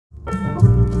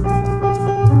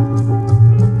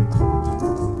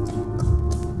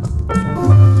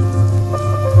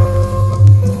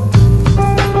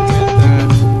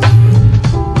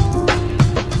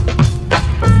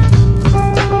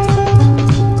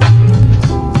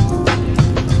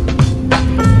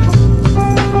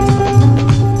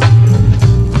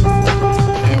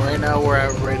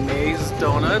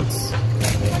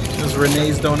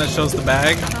donut shows the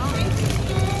bag. So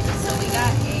we got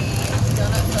a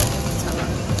donut filled with Nutella.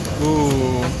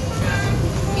 Ooh.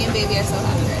 Me and baby are so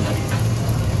happy right now.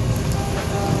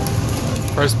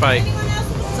 First bite.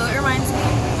 So it reminds me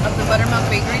of the buttermilk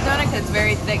bakery donut because it's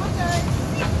very thick.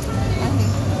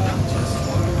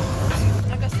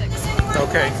 Like a 6.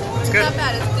 Okay, it's good. Not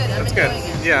bad, it's good. I'm It's good.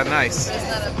 enjoying it. Yeah, nice. But it's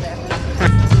not up there.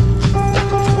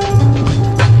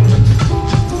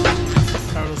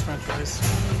 How are those French fries?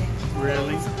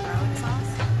 Really?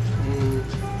 Ooh.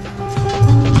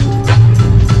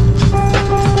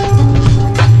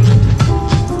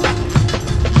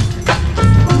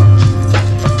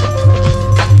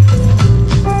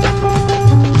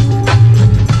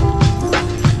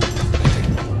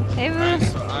 Hey, Boo. Alright,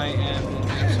 so I am in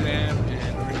Amsterdam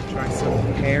and we're gonna try some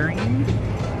herring.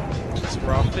 Just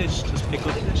raw fish, just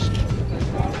pickled fish.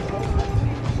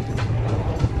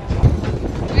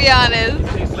 Be honest. It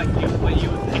tastes like what you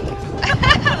would think.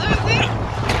 Let me see.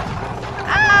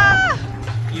 Ah!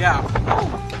 Yeah.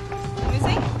 Let me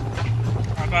see.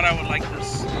 I thought I would like this.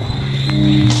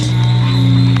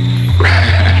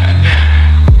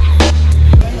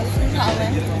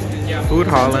 Yeah. Food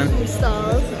hauling.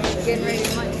 Stalls. Getting ready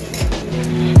for lunch.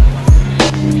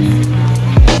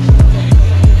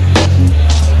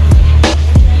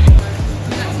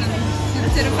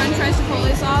 Potato french fries,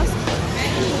 chipotle sauce.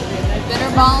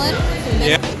 Bitter ballin'.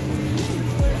 Yeah.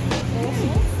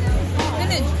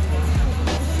 Spinach.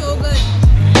 So good.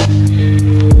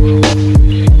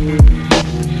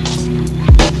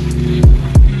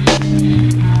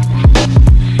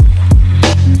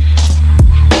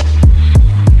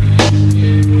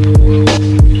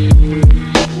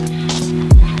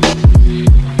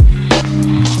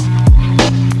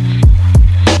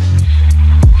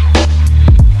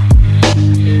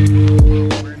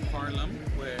 We're in Harlem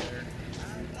where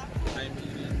I'm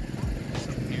eating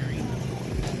some herring.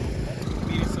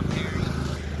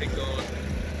 Pickled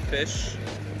fish.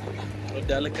 A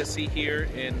delicacy here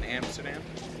in Amsterdam.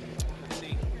 Let's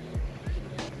see.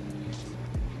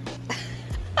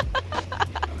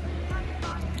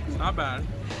 It's not bad.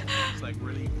 It's like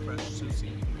really fresh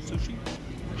sushi.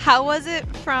 How was it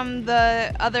from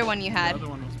the other one you The had? other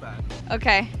one was bad.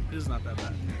 Okay. This is not that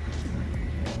bad.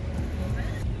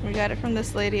 We got it from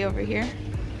this lady over here.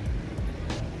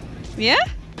 Yeah?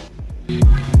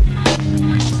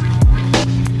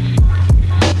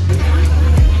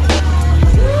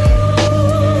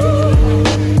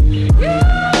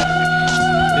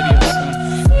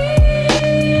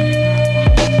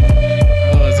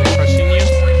 Oh, is it crushing you?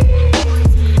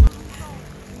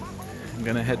 I'm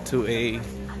gonna head to a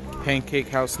pancake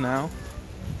house now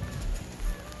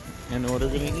and order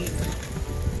what we're gonna eat.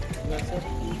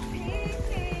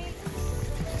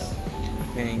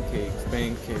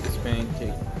 Pancakes.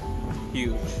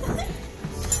 Huge.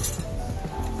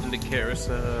 And the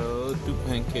carousel, do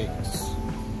pancakes.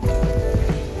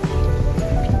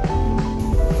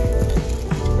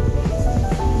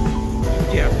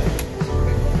 Yeah.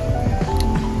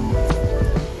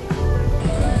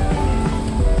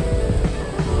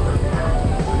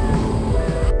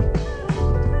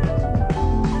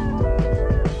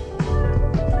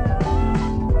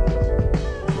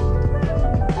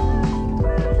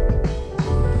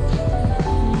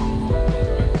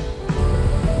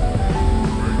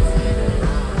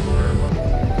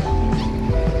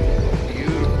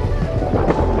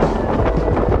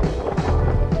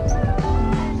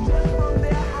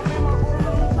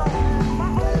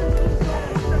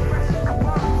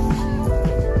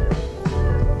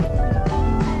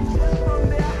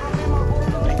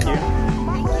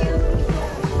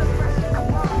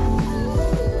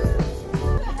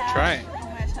 Try it.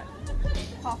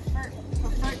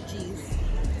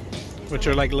 Which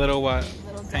are like little what?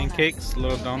 Little Pancakes?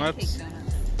 Little donuts? Pancake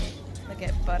donuts. Look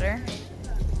at butter.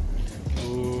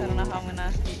 Ooh. So I don't know how I'm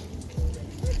gonna.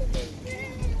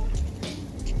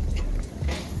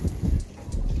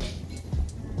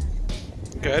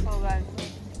 Good? So good.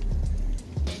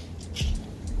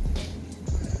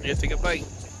 Yeah, take a bite.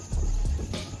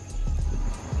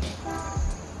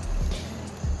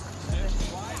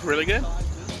 Really good?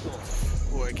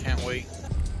 Oh, I can't wait.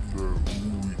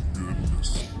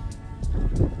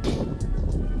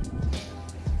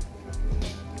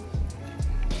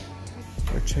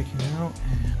 We're checking out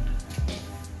and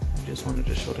I just wanted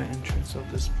to show the entrance of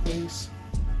this place.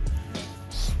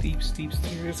 Steep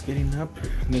stairs getting up,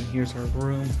 and then here's our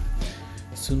room.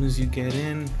 As soon as you get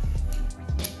in,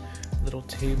 little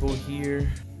table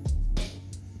here.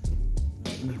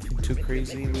 Nothing too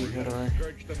crazy. We had our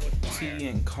tea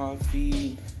and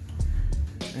coffee,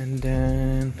 And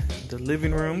then the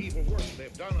living room.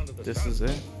 This is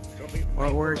it.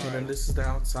 Artwork, and then this is the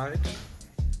outside.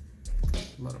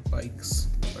 A lot of bikes,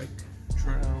 bike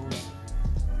trails,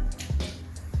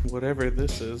 whatever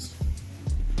this is,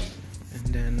 and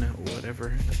then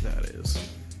whatever that is.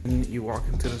 And you walk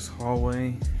into this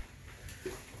hallway.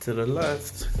 To the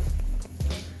left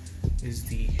is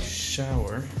the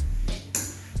shower,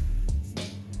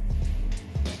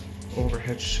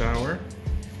 overhead shower.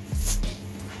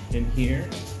 In here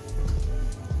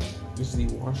is the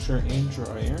washer and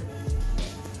dryer.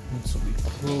 And so we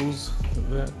close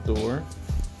that door.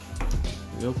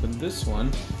 We open this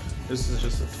one. This is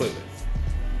just a toilet.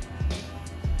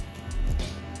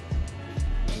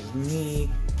 This is me.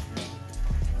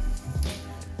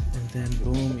 And then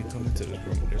boom, you come into this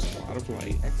room. There's a lot of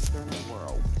light. External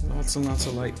world. Lots and lots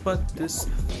of light. But this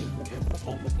thing kept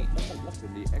opening.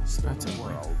 The external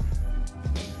world.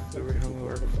 We were hung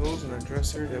our clothes and our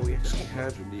dresser that we actually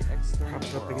had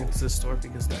propped up against this door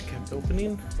because that kept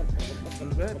opening on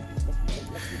the bed.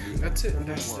 That's it.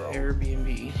 That's the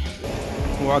Airbnb.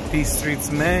 Walked these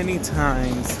streets many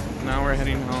times. Now we're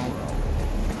heading home.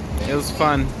 It was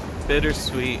fun.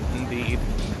 Bittersweet indeed.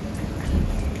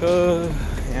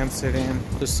 Amsterdam.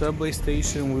 The subway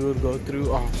station we would go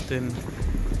through often.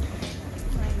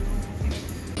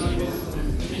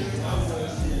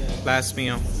 Last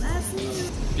meal.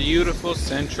 Beautiful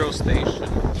Central Station.